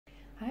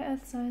Hi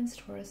Earth signs,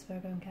 Taurus,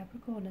 Virgo and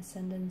Capricorn,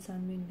 Ascendant,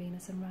 Sun, Moon,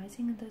 Venus and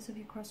Rising, and those of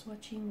you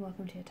cross-watching,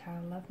 welcome to your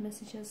Tarot Love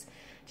Messages.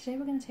 Today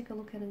we're going to take a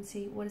look at and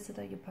see what is it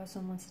that your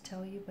person wants to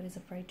tell you but is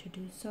afraid to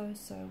do so.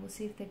 So we'll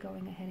see if they're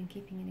going ahead and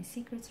keeping any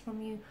secrets from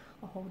you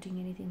or holding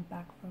anything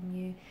back from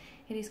you.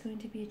 It is going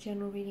to be a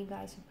general reading,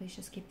 guys, so please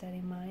just keep that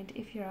in mind.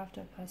 If you're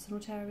after a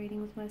personal tarot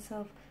reading with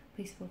myself,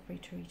 please feel free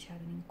to reach out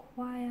and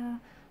inquire.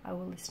 I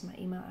will list my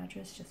email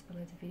address just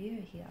below the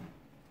video here.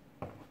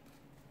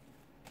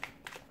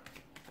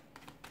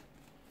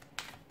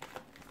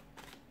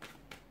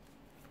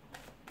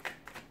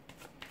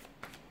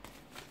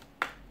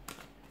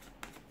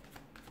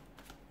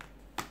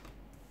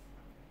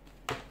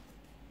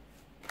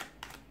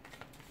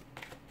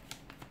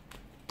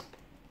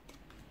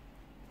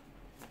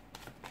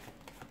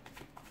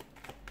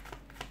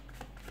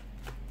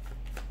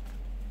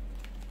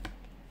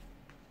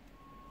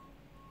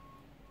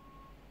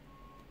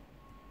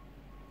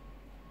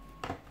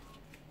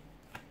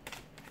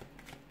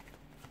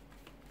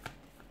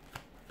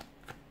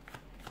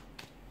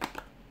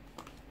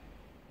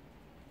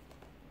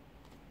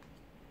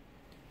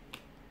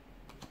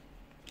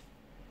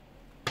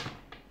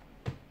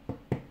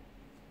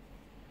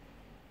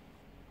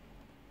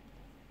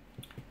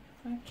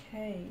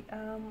 Okay,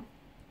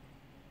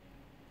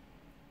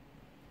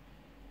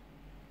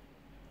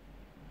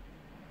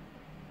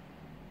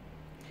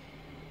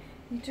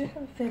 you do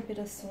have a fair bit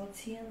of swords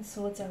here, and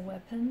swords are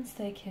weapons.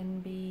 They can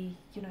be,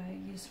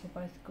 used for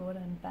both good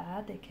and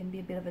bad. There can be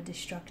a bit of a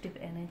destructive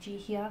energy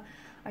here.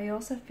 I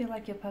also feel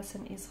like your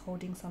person is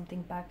holding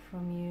something back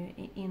from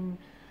you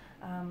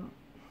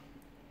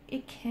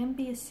it can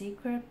be a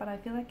secret, but I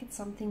feel like it's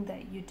something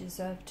that you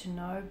deserve to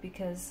know,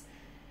 because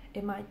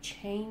it might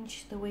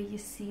change the way you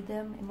see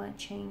them. It might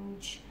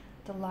change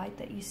the light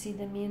that you see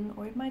them in,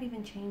 or it might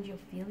even change your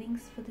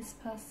feelings for this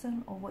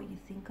person, or what you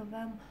think of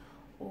them,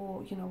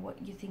 or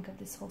what you think of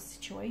this whole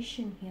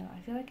situation here. I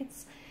feel like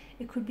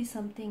it could be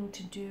something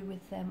to do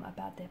with them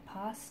about their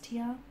past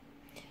here.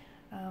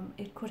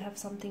 It could have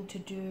something to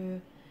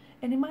do,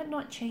 and it might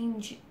not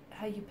change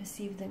how you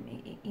perceive them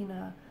in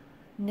a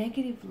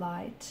negative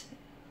light.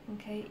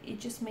 Okay, it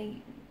just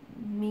may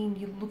mean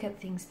you look at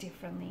things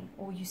differently,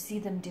 or you see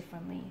them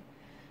differently,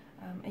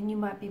 and you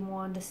might be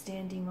more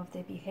understanding of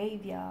their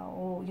behavior,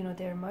 or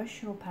their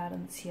emotional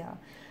patterns here.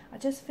 I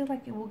just feel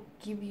like it will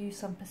give you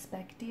some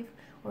perspective,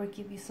 or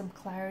give you some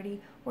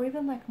clarity, or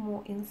even like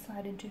more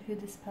insight into who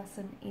this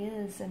person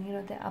is,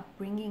 and their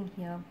upbringing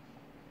here.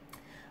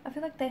 I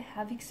feel like they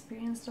have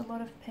experienced a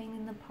lot of pain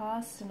in the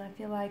past, and I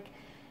feel like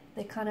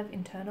they kind of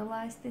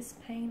internalized this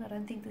pain. I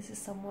don't think this is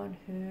someone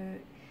who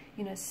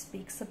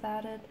speaks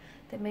about it.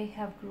 They may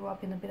have grew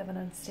up in a bit of an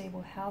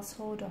unstable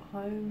household or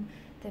home.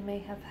 They may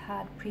have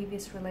had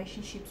previous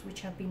relationships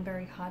which have been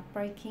very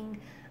heartbreaking,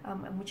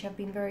 and which have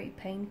been very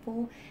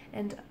painful,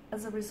 and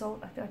as a result,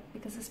 I feel like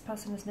because this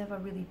person has never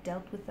really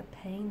dealt with the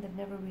pain, they've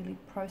never really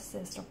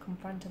processed or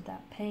confronted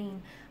that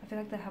pain, I feel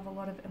like they have a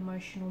lot of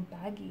emotional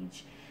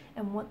baggage,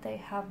 and what they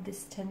have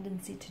this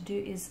tendency to do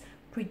is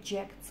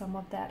project some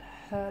of that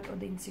hurt or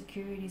the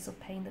insecurities or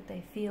pain that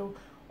they feel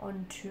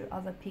onto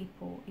other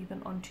people,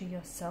 even onto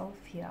yourself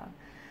here.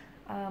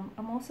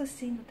 I'm also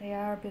seeing that they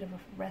are a bit of a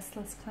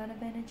restless kind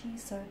of energy,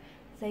 so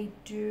they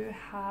do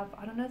have,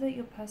 I don't know that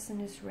your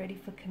person is ready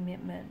for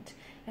commitment,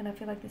 and I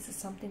feel like this is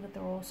something that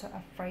they're also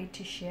afraid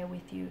to share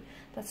with you.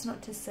 That's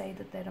not to say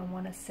that they don't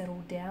want to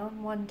settle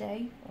down one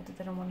day, or that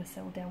they don't want to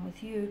settle down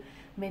with you.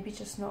 Maybe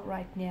just not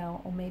right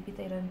now, or maybe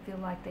they don't feel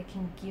like they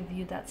can give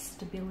you that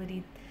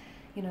stability,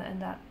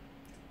 and that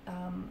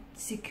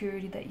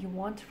security that you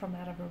want from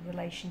out of a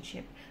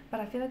relationship. But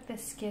I feel like they're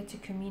scared to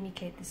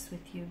communicate this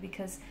with you,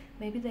 because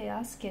maybe they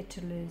are scared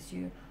to lose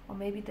you, or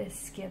maybe they're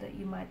scared that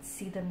you might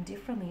see them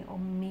differently, or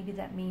maybe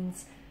that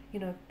means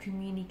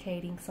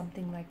communicating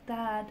something like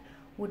that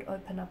would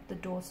open up the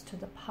doors to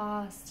the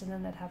past, and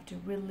then they'd have to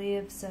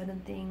relive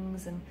certain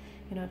things and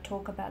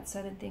talk about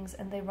certain things,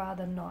 and they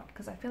rather not,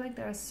 because I feel like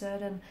there are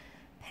certain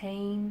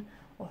pain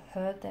or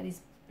hurt that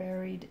is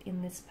buried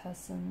in this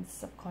person's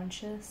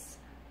subconscious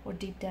or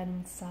deep down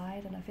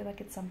inside, and I feel like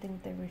it's something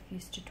that they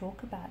refuse to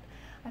talk about.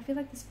 I feel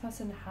like this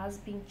person has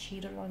been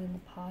cheated on in the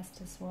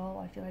past as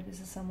well. I feel like this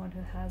is someone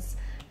who has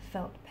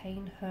felt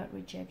pain, hurt,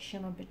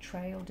 rejection, or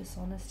betrayal,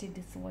 dishonesty,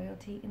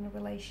 disloyalty in a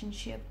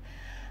relationship.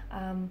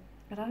 And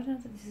I don't know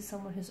that this is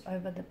someone who's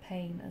over the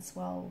pain as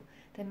well.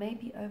 They may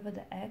be over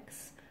the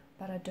ex,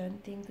 but I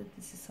don't think that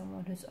this is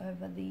someone who's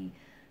over the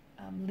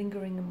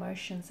lingering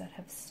emotions that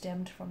have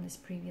stemmed from this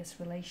previous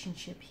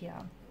relationship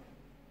here.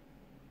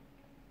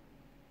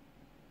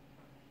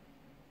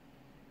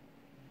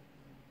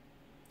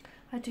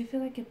 I do feel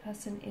like your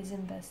person is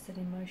invested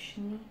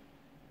emotionally,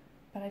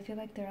 but I feel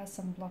like there are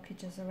some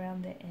blockages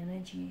around their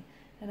energy,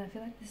 and I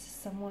feel like this is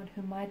someone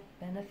who might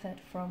benefit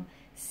from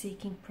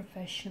seeking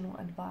professional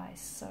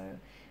advice. So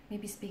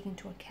maybe speaking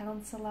to a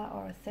counselor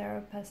or a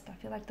therapist. I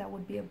feel like that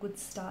would be a good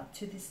start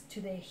to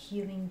their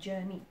healing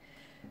journey,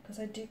 because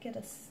I do get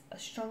a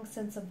strong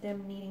sense of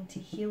them needing to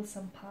heal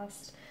some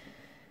past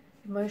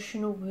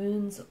emotional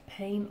wounds,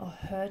 pain or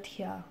hurt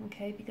here,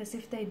 okay? Because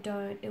if they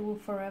don't, it will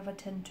forever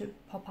tend to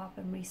pop up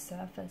and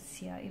resurface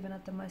here, even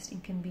at the most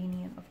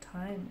inconvenient of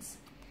times.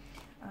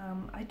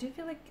 I do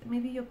feel like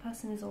maybe your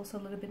person is also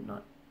a little bit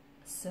not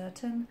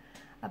certain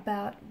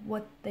about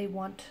what they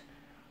want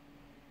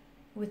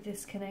with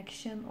this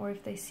connection, or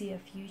if they see a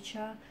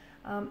future.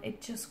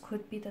 It just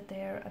could be that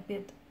they're a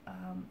bit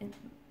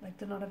like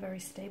they're not a very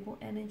stable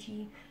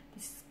energy.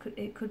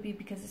 It could be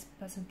because this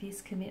person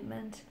fears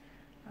commitment.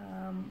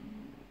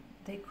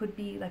 They could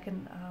be like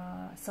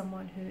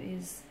someone who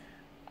is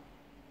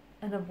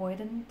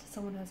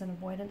someone who has an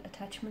avoidant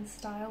attachment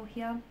style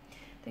here.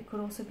 They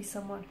could also be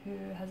someone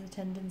who has a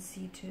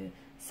tendency to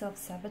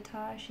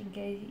self-sabotage,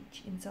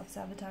 engage in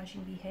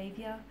self-sabotaging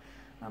behavior.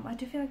 I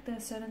do feel like there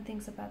are certain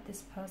things about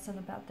this person,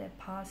 about their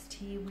past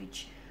here,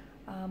 which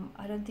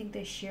I don't think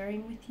they're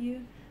sharing with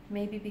you.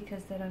 Maybe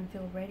because they don't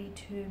feel ready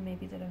to,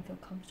 maybe they don't feel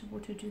comfortable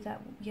to do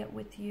that yet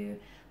with you.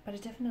 But I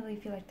definitely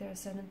feel like there are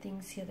certain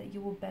things here that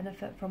you will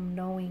benefit from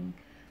knowing.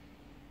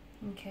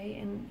 Okay,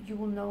 and you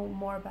will know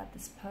more about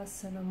this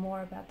person, or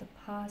more about the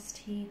past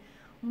here,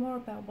 more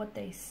about what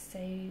they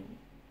say,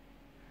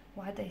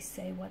 why they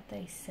say what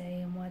they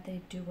say, and why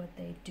they do what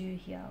they do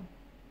here.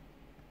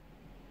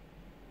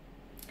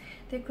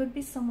 There could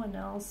be someone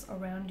else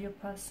around your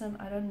person.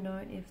 I don't know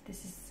if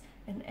this is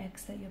an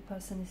ex that your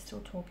person is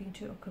still talking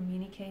to or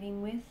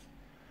communicating with.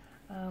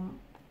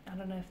 I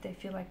don't know if they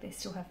feel like they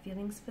still have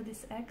feelings for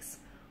this ex,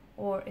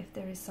 or if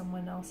there is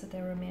someone else that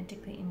they're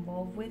romantically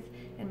involved with,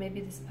 and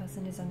maybe this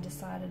person is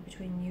undecided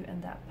between you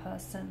and that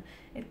person.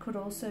 It could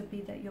also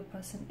be that your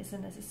person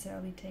isn't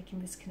necessarily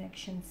taking this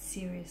connection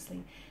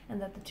seriously,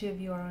 and that the two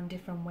of you are on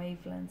different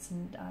wavelengths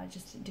and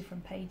just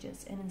different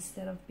pages, and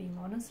instead of being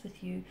honest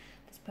with you,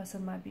 this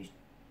person might be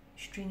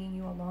stringing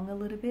you along a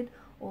little bit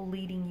or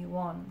leading you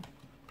on.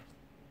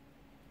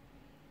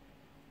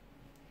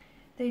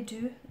 They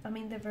do,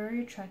 they're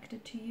very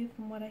attracted to you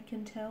from what I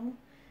can tell,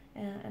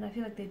 and I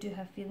feel like they do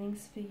have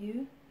feelings for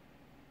you,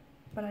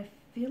 but I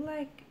feel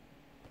like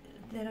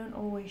they don't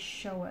always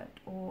show it,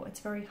 or it's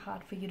very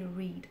hard for you to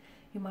read.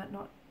 They might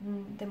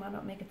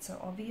not make it so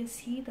obvious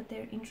here that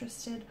they're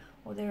interested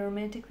or they're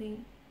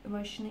romantically,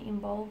 emotionally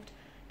involved,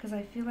 because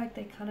I feel like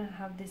they kind of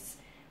have this,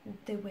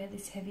 they wear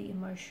this heavy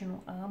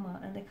emotional armor,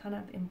 and they kind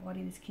of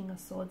embody this King of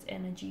Swords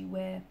energy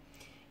where,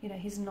 you know,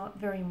 he's not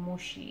very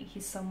mushy.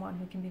 He's someone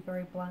who can be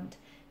very blunt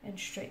and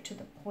straight to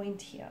the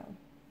point here.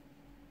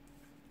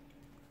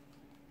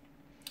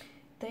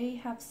 They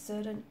have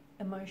certain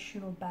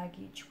emotional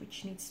baggage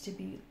which needs to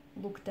be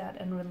looked at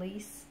and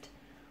released.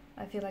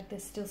 I feel like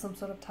there's still some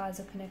sort of ties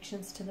or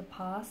connections to the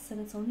past,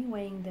 and it's only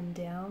weighing them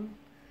down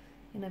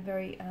in a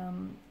very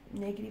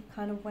negative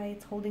kind of way.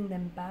 It's holding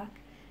them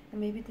back,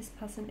 and maybe this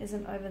person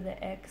isn't over their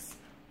ex,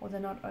 or they're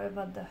not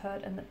over the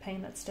hurt and the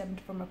pain that stemmed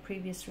from a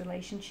previous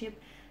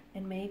relationship.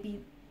 And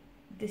maybe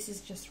this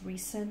is just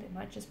recent. It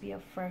might just be a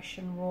fresh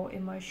and raw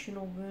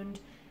emotional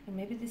wound. And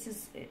maybe this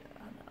is,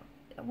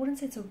 I wouldn't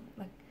say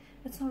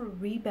it's not a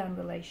rebound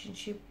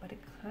relationship, but it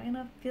kind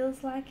of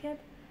feels like it.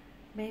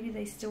 Maybe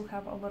they still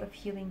have a lot of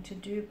healing to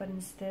do, but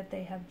instead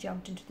they have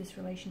jumped into this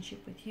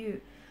relationship with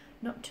you,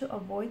 not to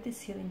avoid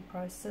this healing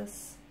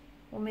process,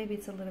 or maybe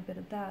it's a little bit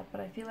of that, but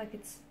I feel like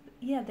it's,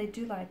 yeah, they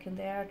do like and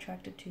they are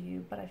attracted to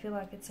you, but I feel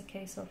like it's a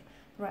case of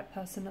the right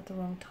person at the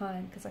wrong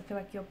time, because I feel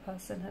like your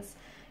person has,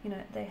 you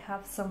know, they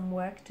have some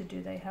work to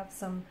do. They have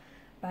some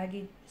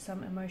baggage,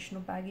 some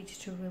emotional baggage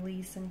to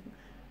release and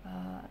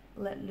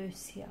let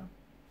loose here.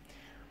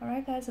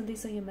 Alright guys, and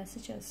these are your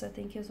messages. So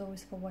thank you as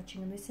always for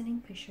watching and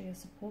listening. Please show your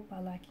support by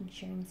liking,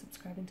 sharing, and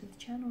subscribing to the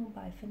channel.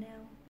 Bye for now.